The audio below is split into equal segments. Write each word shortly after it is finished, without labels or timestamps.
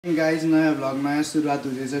Guys नयाँ vlog नयाँ सुरुवात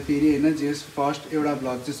हुँदैछ फेरि होइन जे फर्स्ट एउटा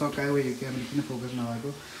भ्लग चाहिँ सकायो यो क्यामेरा किन फोकस नभएको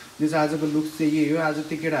जो चाहिँ आजको लुक चाहिँ यही हो। आज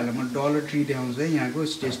त्यो केटाहरूलाई म डलर ट्री देखाउँछु है यहाँको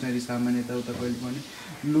स्टेसनरी सामान यताउता कहिले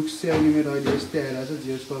पनि लुक्स चाहिँ अनि मेरो अहिले यस्तै आइरहेको छ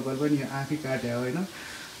जेस कपाल पनि आँखी काट्यो होइन।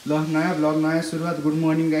 ल नयाँ भ्लग नयाँ सुरुवात गुड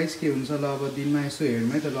मर्निङ गाइज के हुन्छ ल अब दिनमा यसो हेर्नु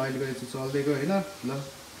है त ल अहिले चाहिँ चल्दैको होइन। ल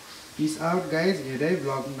पिस आउट गाइज हेर है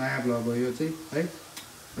भ्लग नयाँ भ्लग हो यो चाहिँ है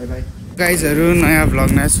बाई बाई गाइजहरू नयाँ भ्लग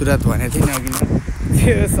नयाँ सुरुवात भनेको थिएँ नि अघि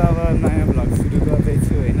यस अब नयाँ भ्लग सुरु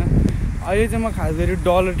गर्दैछु होइन। अहिले चाहिँ म खास गरी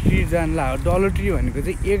डलर ट्री जानु ला डलर ट्री भनेको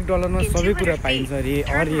चाहिँ $1 सबै कुरा पाइन्छ अरे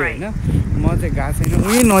होइन। म चाहिँ गएको छैन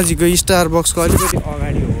उहीँ नजिकको स्टार बक्सको अलिकति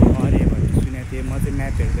अगाडि हो अरे भन्ने सुनेको थिएँ। म चाहिँ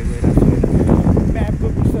म्याप हेर्दै गइरहेको छु होइन। म्यापको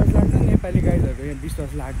विश्वास लाग्छ नेपाली गाइजहरूको यहाँ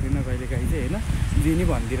विश्वास लाग्दैन कहिलेकाहीँ चाहिँ होइन जे नि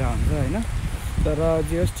भनिदिएर हुन्छ होइन। तर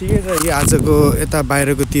जे होस् ठिकै छ यो आजको यता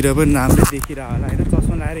बाहिरकोतिर पनि राम्रै देखिरहेको होला होइन।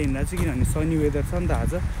 चस्मा लगाएर हिँड्दा चाहिँ किनभने सनी वेदर छ नि त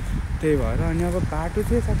आज त्यही भएर। अनि अब बाटो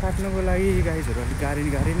चाहिँ छ काट्नको लागि गाइजहरू अलिक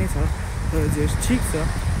गाह्रै नै छ तर जे होस् ठिक छ।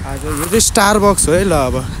 आज यो चाहिँ स्टार बक्स हो है। ल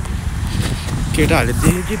अब केटाहरूले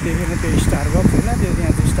देख्यो कि देखेन त्यो स्टार बक्स होइन त्यो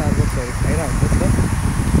यहाँ चाहिँ स्टार बक्सहरू खाइरहेको हुन्छ नि त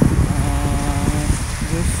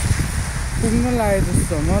पुग्न लागेको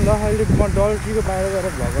जस्तो म। ल अहिले म डलर ट्रीको बाहिर गएर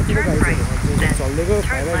भ्लगतिर गाइजहरू चल्दैको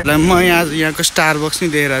म यहाँको स्टार बक्स नै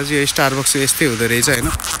देखेर चाहिँ यो स्टार बक्स यस्तै हुँदो रहेछ होइन।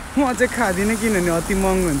 म चाहिँ खाँदिनँ किनभने अति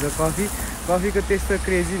महँगो हुन्छ कफीको त्यस्तो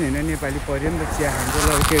क्रेजी होइन नेपाली पऱ्यो नि त चिया खान्छ।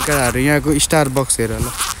 ल केटाहरू यहाँको स्टार बक्स हेर ल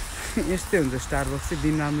यस्तै हुन्छ स्टार बक्स चाहिँ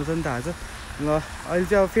दिन राम्रो छ नि त आज। ल अहिले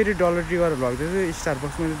चाहिँ अब फेरि डलर ट्री गरेर भ्लग चाहिँ स्टार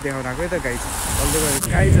बक्समा चाहिँ देखाउन आएको है त गाइज चल्दै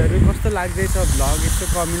गयो। गाइजहरू कस्तो लाग्दैछ भ्लग यस्तो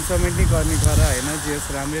कमेन्ट नै गर्ने गर होइन जे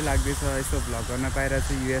होस् राम्रै लाग्दैछ यस्तो भ्लग गर्न पाइरहेको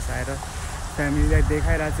छु युएस आएर फ्यामिलीलाई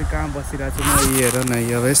देखाइरहेको छु कहाँ बसिरहेको छु म हेर न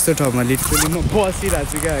अब यस्तो ठाउँमा लिटरली म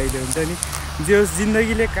बसिरहेको छु क्या अहिले हुन्छ नि। जे होस्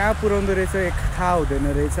जिन्दगीले कहाँ पुऱ्याउँदो रहेछ थाहा हुँदैन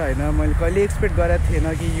रहेछ होइन। मैले कहिले एक्सपेक्ट गरेको थिएन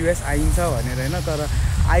कि युएस आइन्छ भनेर होइन तर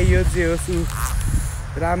आइयो जे होस्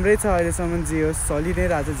राम्रै छ अहिलेसम्म जे होस् चलि नै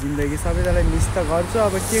रहेछ जिन्दगी। सबैजनालाई मिस त गर्छु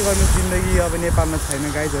अब के गर्नु जिन्दगी अब नेपालमा छैन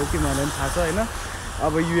गाइजहरू तिमीहरूलाई पनि थाहा छ होइन।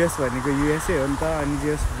 अब युएस भनेको युएसै हो नि त। अनि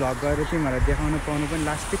जे होस् भ्लग गरेर तिमीहरूलाई देखाउन पाउनु पनि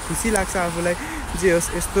लास्टै खुसी लाग्छ आफूलाई जे होस्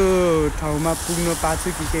यस्तो ठाउँमा पुग्न पाछु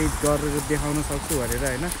कि केही गरेर देखाउन सक्छु भनेर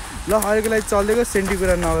होइन। ल अहिलेको लागि चल्दैको सेन्टी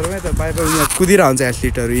कुरा नगरौँ है त बाहिर यहाँ कुदिरहेको हुन्छ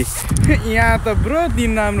एथलिटहरू यहाँ त ब्रो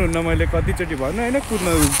दिन राम्रो हुन्न मैले कतिचोटि भन्नु होइन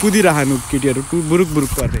कुदिरहनु केटीहरू बुरुक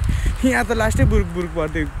पर्दै यहाँ त लास्टै बुरुक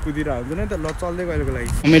पर्दै कुदिरहेको हुन्छ नि त। ल चल्दै गएको लागि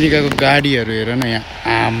अमेरिकाको गाडीहरू हेर न यहाँ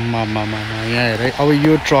आम्मा यहाँ हेर है। अब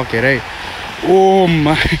यो ट्रक हेर है ओ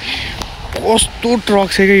मा कस्तो ट्रक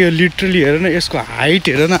छ क्या यो लिटरली हेर न यसको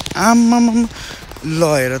हाइट हेर न आम्मा ल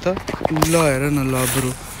हेर त ल हेर न ल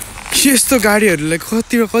ब्रो यस्तो गाडीहरूलाई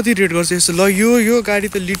कति रेट गर्छ यस्तो। ल यो गाडी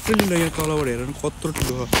त लिटरली ल यहाँ तलबाट हेर न कत्रो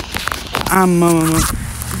ठुलो आम्मा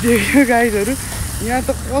देख्यो गाइजहरू यहाँ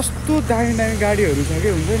त कस्तो दामी गाडीहरू छ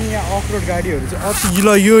क्या हुन्छ नि यहाँ अफरोड गाडीहरू चाहिँ अति। ल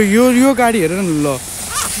यो गाडी हेर न ल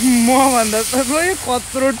म भन्दा त यो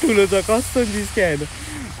कत्रो ठुलो छ कस्तो जिस्क्या हेर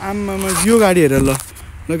आम्मा यो गाडी हेर ल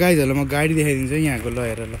गाइजहरूलाई म गाडी देखाइदिन्छु यहाँको ल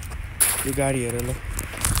हेर ल यो गाडी हेर ल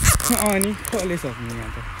अनि कसले सक्ने यहाँ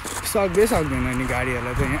त सक्दैन नि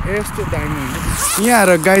गाडीहरूलाई त यहाँ यस्तो दामी हुन्छ। यहाँ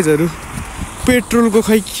हेर गाइजहरू पेट्रोलको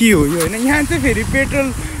खै के हो यो होइन। यहाँ चाहिँ फेरि पेट्रोल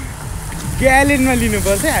ग्यालेनमा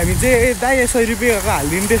लिनुपर्छ है हामी चाहिँ दाइ $100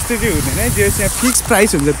 हालिदिनु त्यस्तो चाहिँ हुँदैन है। जे यहाँ फिक्स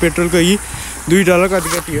प्राइस हुन्छ पेट्रोलको यी $2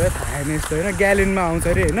 कति हो थाहा छैन यस्तो होइन ग्यालेनमा आउँछ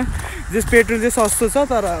अरे होइन। जस पेट्रोल चाहिँ सस्तो छ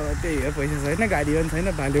तर त्यही हो पैसा छैन गाडी पनि छैन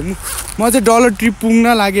भाल्यो म चाहिँ डलर ट्री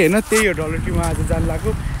पुग्न लागेँ होइन त्यही हो डलर ट्रीमा आज जानु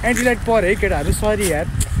लाग्यो। एन्टिलाइट पऱ्यो है केटाहरू सरी यार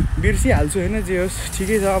बिर्सिहाल्छु होइन जे होस्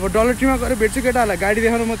ठिकै छ। अब डलर ट्रीमा गएर भेट्छु केटाहरूलाई गाडी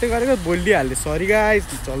देखाउनु मात्रै गरेको बोलिहाल्ने सरी गाइज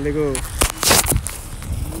चल्दैको।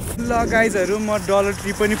 ल गाइजहरू म डलर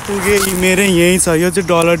ट्री पनि पुगेँ मेरै यहीँ छ यो चाहिँ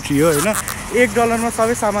डलर ट्री हो होइन। $1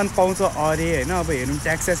 सबै सामान पाउँछ अरे होइन। अब हेरौँ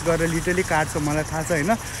ट्याक्स गरेर लिटरली काट्छ मलाई थाहा छ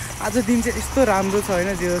होइन। आज दिन चाहिँ यस्तो राम्रो छ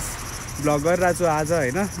होइन जे होस् भ्लग गरिरहेको छु आज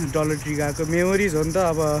होइन। डलर ट्री गएको मेमोरिज हो नि त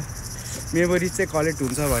अब मेमोरिज चाहिँ कलेक्ट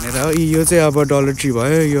हुन्छ भनेर हो। यो चाहिँ अब डलर ट्री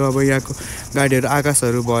भयो यो अब यहाँको गाडीहरू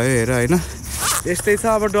आकाशहरू भयो हेर होइन यस्तै छ।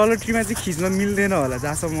 अब डलर ट्रीमा चाहिँ खिच्न मिल्दैन होला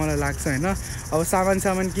जहाँसम्म मलाई लाग्छ होइन। अब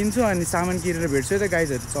सामान किन्छु अनि सामान किनेर भेट्छु है त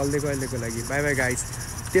गाइजहरू चल्दैको अहिलेको लागि बाई बाई गाइज।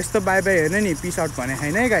 त्यस्तो बाई होइन नि पिस आउट भने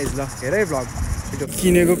छैन है गाइज। ल हेर है भ्लग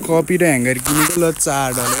किनेको कपी र ह्याङ्गर किनेको ल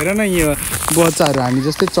 $4 हेर न यो बच्चाहरू हामी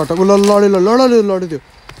जस्तै चटक लड्यो त्यो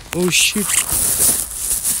oh shit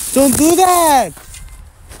don't do that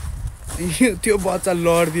त्यो बच्चा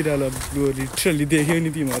लड्दिएर ल लिटरली देख्यो नि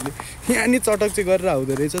तिमीहरूले यहाँ नि चटक चाहिँ गरेर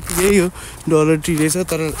आउँदो रहेछ त्यही हो डलर ट्री रहेछ।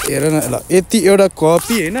 तर हेर न ल यति एउटा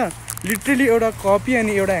कपी होइन लिटरली एउटा कपी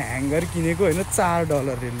अनि एउटा ह्याङ्गर किनेको होइन $4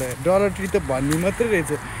 रे ल डलर ट्री त भन्ने मात्रै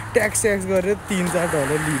रहेछ ट्याक्स गरेर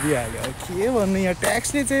 $3-4 लिइदिइहाल्यो। अब के भन्नु यहाँ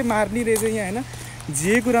ट्याक्सले चाहिँ मार्ने रहेछ यहाँ होइन।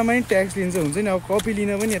 जे कुरामा नि ट्याक्स लिन्छ हुन्छ नि। अब कपी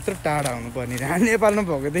लिन पनि यत्रो टाढा हुनुपर्ने रे। हामी नेपालमा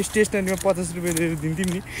भएको त स्टेसनरीमा 50 रुपियाँ दिएर दिन्थ्यौँ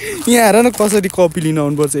नि। यहाँ हेर न कसरी कपी लिन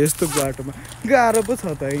आउनुपर्छ यस्तो बाटोमा। गाह्रो पो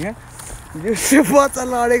छ त यहाँ। यो बच्चा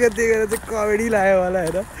लडेको देखेर चाहिँ कमेडी लाग्यो होला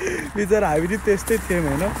हेर। बिचरा हामी नि त्यस्तै थियौँ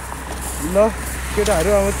होइन। ल केटाहरू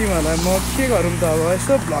अब तिमीहरूलाई म के गरौँ त अब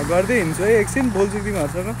यसो भ्लग गर्दै हिँड्छु है। एकछिन बोल्छु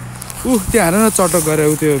तिमीहरूसँग। त्यहाँ हेर न चटक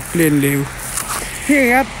गरेर त्यो प्लेनले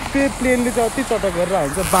यहाँ प्लेनले चाहिँ अति चटक गरेर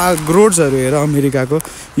हुन्छ। रोड्सहरू हेर अमेरिकाको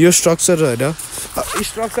यो स्ट्रक्चर हेर।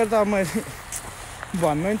 स्ट्रक्चर त अब मैले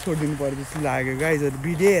भन्नै छोडिदिनु पर्छ जस्तो लाग्यो गाइजहरू।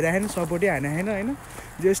 भिडियो हेरेन सपोर्टै हाने होइन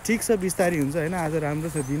जस ठिक छ बिस्तारै हुन्छ होइन। आज राम्रो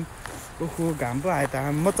छ दिन। ओहो घाम पो आयो त।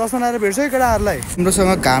 म चस्मा लगाएर भेट्छु है केटाहरूलाई।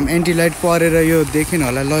 हाम्रोसँग घाम एन्टिलाइट परेर यो देखेन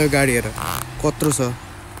होला। ल यो गाडी हेर कत्रो छ।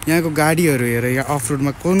 यहाँको गाडीहरू हेर। यहाँ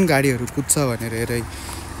अफरोडमा कुन गाडीहरू कुद्छ भनेर हेर।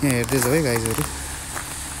 यहाँ हेर्दैछ है गाइजहरू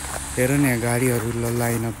हेर न यहाँ गाडीहरू ल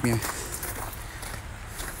लाइनअप यहाँ।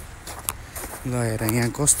 ल हेर यहाँ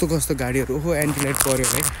कस्तो कस्तो गाडीहरू। ओहो एन्टिलाइट पऱ्यो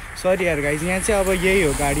है। सरी यार गाइज यहाँ चाहिँ अब यही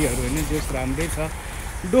हो गाडीहरू होइन। देश राम्रै छ।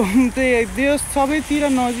 डोम चाहिँ देश सबैतिर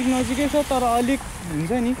नजिक नजिकै छ तर अलिक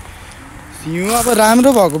हुन्छ नि हिउँ अब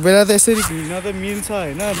राम्रो भएको बेला त यसरी हिँड्न त मिल्छ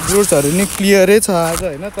होइन। रोड्सहरू नि क्लियरै छ आज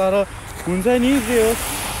होइन। तर हुन्छ नि जे होस्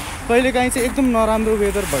कहिलेकाहीँ चाहिँ एकदम नराम्रो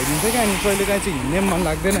वेदर भइदिन्छ क्या। अनि कहिलेकाहीँ चाहिँ हिँड्ने मन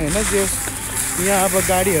लाग्दैन होइन। जे होस् यहाँ अब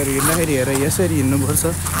गाडीहरू हिँड्दाखेरि हेर यसरी हिँड्नुपर्छ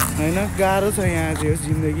होइन। गाह्रो छ यहाँ जे होस्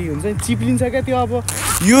जिन्दगी हुन्छ नि। चिप्लिन्छ क्या त्यो। अब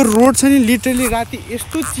यो रोड छ नि लिटरली राति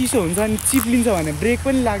यस्तो चिसो हुन्छ अनि चिप्लिन्छ भने ब्रेक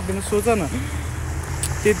पनि लाग्दैन। सोच न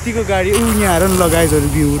त्यत्तिको गाडी। यहाँ हेर न लगाइजहरू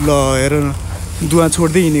भ्यू ल हेर न धुवा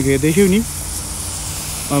छोड्दै हिँडेको देख्यौ नि।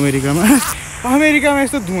 अमेरिकामा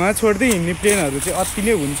यस्तो धुवा छोड्दै हिँड्ने प्लेनहरू चाहिँ अति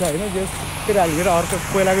नै हुन्छ होइन। जस केटाहरूले मेरो अर्को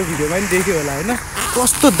पहिलाको भिडियोमा पनि देख्यो होला होइन।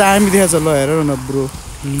 कस्तो दामी देखाएको छ ल हेर न ब्रो।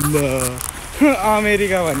 ल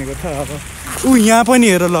अमेरिका भनेको त अब यहाँ पनि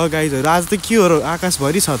हेर ल गाइजहरू। आज त के हो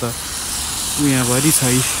आकाशभरि छ त। यहाँभरि छ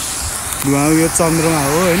धुवा। यो चन्द्रमा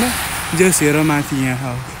हो होइन। जस हेर माथि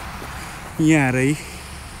यहाँ यहाँ हेर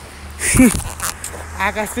है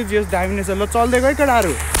आकाश चाहिँ जस दामी नै छ। ल चल्दै गयो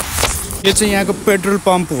केटाहरू। यो चाहिँ यहाँको पेट्रोल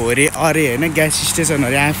पम्प हो अरे होइन। ग्यास स्टेसन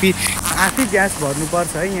अरे। आफै ग्यास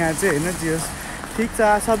भर्नुपर्छ है यहाँ चाहिँ होइन। जस ठिक छ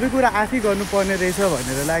सबै कुरा आफै गर्नुपर्ने रहेछ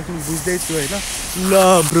भनेर लाग्नु बुझ्दैछु होइन। ल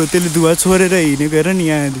ब्रो त्यसले धुवा छोडेर हिँडेको हेर नि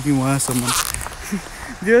यहाँदेखि उहाँसम्म।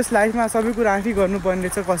 जस लाइफमा सबै कुरा आफै गर्नुपर्ने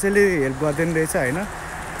रहेछ। कसैले हेल्प गर्दैन रहेछ होइन।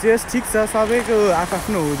 जस ठिक छ सबैको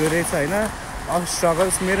आफ्नो हुँदो रहेछ होइन।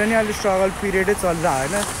 स्ट्रगल्स मेरो नि अलिक स्ट्रगल पिरियडै चल्दा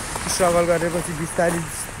होइन। स्ट्रगल गरेपछि बिस्तारै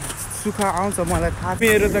सुख आउँछ मलाई थाहा।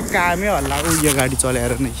 मेरो त कामै हल्ला यो गाडी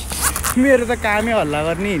चलाएर नै मेरो त कामै हल्ला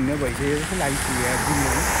गर्ने हिँड्ने भइसक्यो जस्तो लागिसक्यो।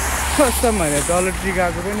 कस्तो भने डलर ट्री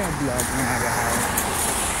गएको पनि ब्लग बनाएर आयो।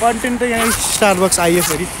 कन्टेन्ट त यहाँ स्टारबक्स आइयो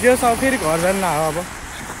फेरि। त्यो सब फेरि घर जानु लाग्यो अब।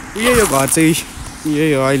 यही हो घर चाहिँ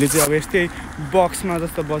यही हो। अहिले चाहिँ अब यस्तै बक्समा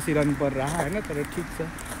जस्तो बसिरहनु पर्छ होइन। तर ठिक छ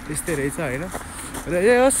त्यस्तै रहेछ होइन। र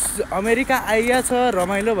यो अमेरिका आइया छ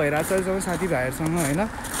रमाइलो भइरहेको छ साथीभाइहरूसँग होइन।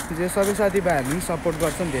 जो सबै साथीभाइहरूले पनि सपोर्ट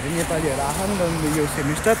गर्छन्। धेरै नेपालीहरू आएन यो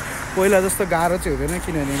सेमिस्टर। पहिला जस्तो गाह्रो चाहिँ हुँदैन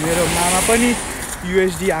किनभने मेरो मामा पनि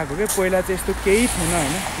युएसडी आएको क्या। पहिला चाहिँ यस्तो केही थिएन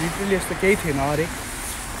होइन। लिटरली यस्तो केही थिएन अरे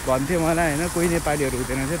भन्थ्यो मलाई होइन। कोही नेपालीहरू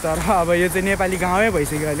हुँदैन थियो। तर अब यो चाहिँ नेपाली गाउँै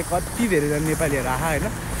भइसक्यो अहिले। कति धेरैजना नेपालीहरू आयो होइन।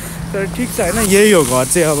 तर ठिक छ होइन। यही हो घर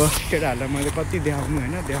चाहिँ अब। केटाहरूलाई मैले कति देखाउनु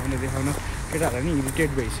होइन। देखाउन केटाहरूलाई नि इरिटेट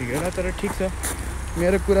भइसक्यो होला। तर ठिक छ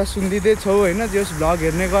मेरो कुरा सुनिदिँदै छौ होइन। जस भ्लग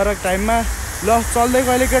हेर्ने गर टाइममा। ल चल्दै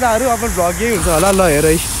गयो केटाहरू। अब भ्लग यही हुन्छ होला। ल हेर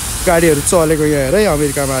है गाडीहरू चलेको यहाँ हेर है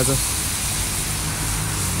अमेरिकामा आज।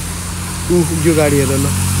 यो गाडी हेर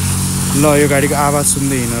ल यो गाडीको आवाज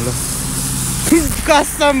सुन्दै हिँड ल।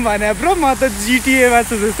 कसम भने ब्रो म त जिटिएमा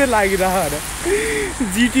छु जस्तै लागिरहेको।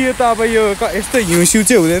 जिटिए त अब यो यस्तो हिउँसिउ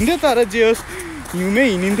चाहिँ हुँदैन थियो। तर जे होस् हिउँमै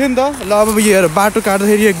हिँडिन्थ्यो नि त। ल अब यो हेर बाटो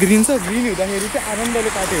काट्दाखेरि यो ग्रिन छ। ग्रिन हुँदाखेरि चाहिँ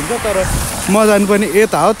आनन्दले काट्यो हुन्छ। तर म जानुपर्ने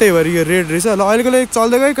यता हो त्यही भएर यो रेड रहेछ। ल अहिलेको लागि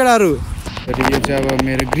चल्दै गयो केटाहरू। यो चाहिँ अब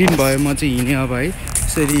मेरो ग्रिन भयो म चाहिँ हिँडेँ अब है।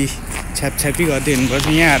 यसरी छ्यापछ्यापी गर्दै हिँड्नुपर्छ।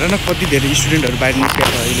 यहाँ हेर न कति धेरै स्टुडेन्टहरू बाहिर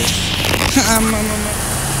निस्किएको छ अहिले। आमामा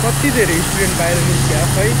कति धेरै स्टुडेन्ट बाहिर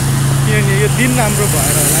निस्किएको है। किनभने यो दिन राम्रो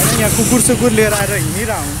भएर होला होइन। यहाँ कुकुर लिएर आएर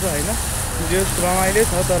हिँडिरहेको हुन्छ होइन। जो रमाइलो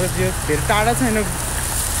छ। तर जो धेरै टाढा छैन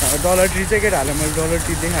डलर ट्री चाहिँ केटाहरूलाई मैले डलर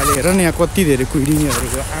ट्री देखाएँ। हेर न यहाँ कति धेरै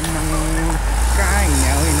कुहिरिनीहरूको। आमामा कहाँ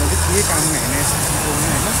हिँड्या हो यिनीहरू के काममा हिँड्ने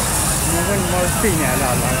होइन। म पनि मस्तै हिँडेर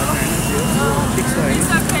हल्ला गर्ने होइन। ठिक छ होइन।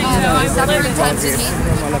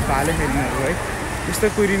 मलाई पाले फेरिनीहरू है। यस्तो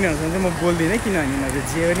कुहिरिनीहरूसँग चाहिँ म बोल्दिनँ किनभने यिनीहरू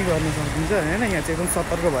जे पनि गर्न सकिन्छ होइन। यहाँ चाहिँ एकदम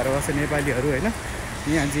सतर्क भएर बस्छ नेपालीहरू होइन।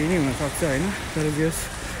 यहाँ जे नि हुनसक्छ होइन। तर जस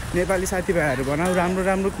नेपाली साथीभाइहरू बनाऊ।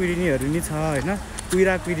 राम्रो कुहिरिनीहरू नि छ होइन।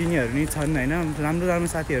 कुहिरिनीहरू नि छन् होइन। राम्रो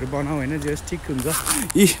साथीहरू बनाऊ होइन। जस ठिक हुन्छ।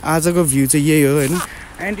 आजको भ्यू चाहिँ यही हो होइन।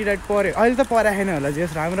 एन्टिडाइट पऱ्यो अहिले त पराएन होला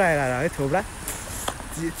जेस राम्रो आएर है थोप्रा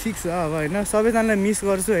ठिक छ अब होइन सबैजनालाई मिस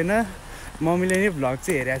गर्छु होइन मम्मीले नै भ्लग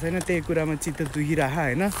चाहिँ हेरेको छैन त्यही कुरामा चित्त दुखिरह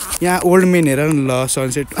होइन यहाँ ओल्ड मेन हेर न ल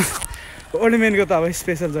सनसेट ओल्ड मेनको त अब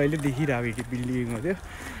स्पेसल जहिले देखिरहेको कि बिल्डिङमा थियो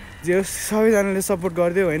जे सबैजनाले सपोर्ट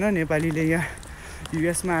गरिदियो होइन नेपालीले यहाँ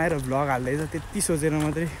युएसमा आएर भ्लग हाल्दैछ त्यति सोचेर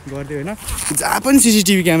मात्रै गरिदियो होइन जहाँ पनि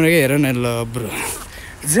सिसिटिभी क्यामेराकै हेर न ल ब्रो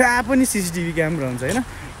जहाँ पनि सिसिटिभी क्यामेरा हुन्छ होइन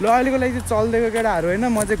ल अहिलेको लागि चाहिँ चल्देको केटाहरू होइन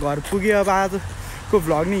म चाहिँ घर पुगेँ अब आजको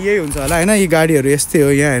भ्लग नि यही हुन्छ होला होइन यी गाडीहरू यस्तै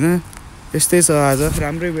हो यहाँ होइन यस्तै छ आज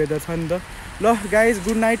राम्रै वेदर छ नि त ल guys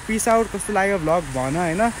good night piece out कस्तो लाग्यो भ्लग भन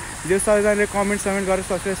होइन जो सबैजनाले कमेन्ट गरेर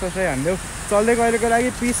सब्सक्राइब हान्देऊ चल्दैको अहिलेको लागि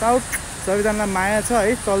पिस आउट सबैजनालाई माया छ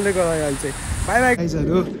है चल्दैको लागि अहिले चाहिँ बाई बाई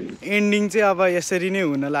गाइजहरू एन्डिङ चाहिँ अब यसरी नै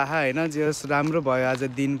हुन लाहा होइन जे होस् राम्रो भयो आज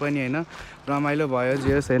दिन पनि होइन रमाइलो भयो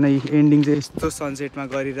जे होस् होइन एन्डिङ चाहिँ यस्तो सनसेटमा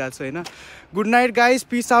गरिरहेको छु होइन good night guys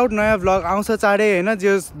piece out नयाँ भ्लग आउँछ चाँडै होइन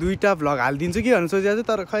जे होस् 2टा भ्लग हालिदिन्छु कि भन्नु सोचेको छु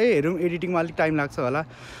तर खै हेरौँ एडिटिङमा अलिक टाइम लाग्छ होला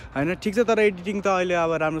होइन ठिक छ तर एडिटिङ त अहिले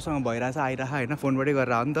अब राम्रोसँग भइरहेछ आइरह होइन फोनबाटै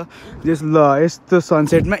गरेर हो नि त जस ल यस्तो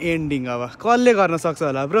सनसेटमा एन्डिङ अब कसले गर्न सक्छ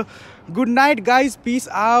होला bro good night guys piece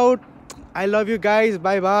out I love you guys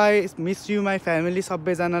by by miss you my family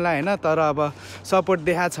सबैजनालाई होइन तर अब सपोर्ट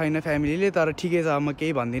देखाएको छैन फ्यामिलीले तर ठिकै छ म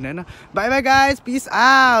केही भन्दिनँ होइन by by guys piece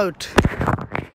out